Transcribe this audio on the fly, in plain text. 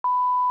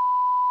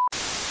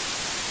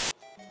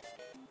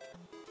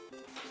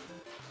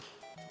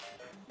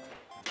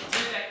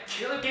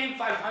Killer Game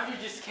 500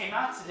 just came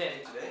out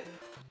today. Today?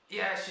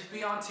 Yeah, it should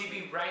be on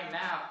TV right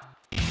now.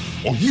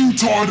 Are you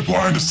tired of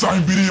playing the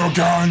same video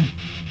game?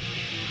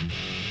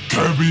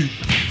 Kirby,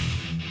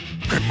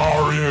 and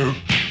Mario,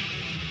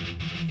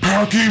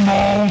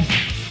 Pokemon.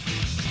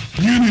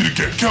 You need to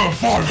get Killer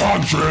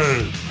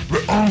 500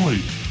 for only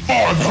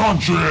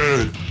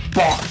 500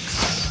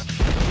 bucks.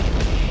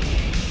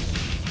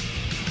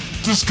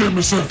 This game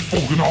is so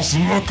fucking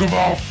awesome. Look at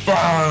our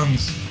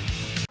fans.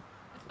 It's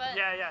fun.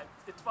 Yeah,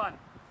 it's fun.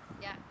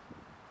 Yeah.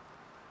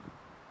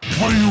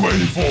 What are you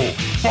waiting for?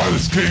 Buy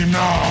this game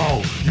now,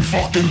 you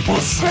fucking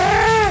pussy!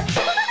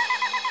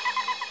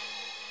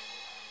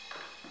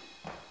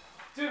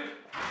 Dude,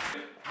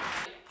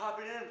 Pop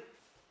it in.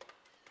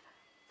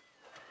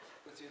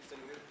 Let's see if it's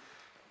any good.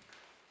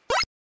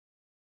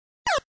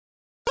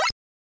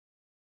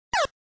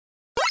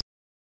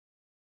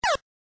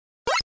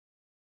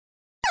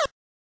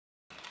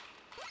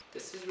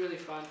 this is really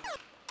fun.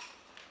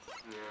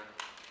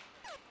 Yeah.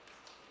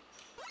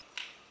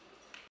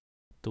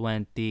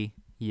 20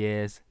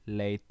 years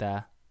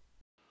later.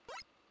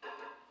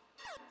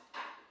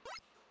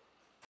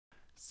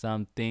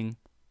 Something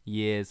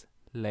years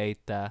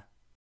later.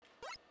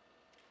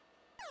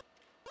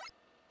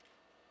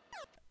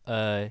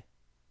 I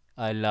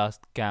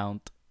lost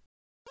count.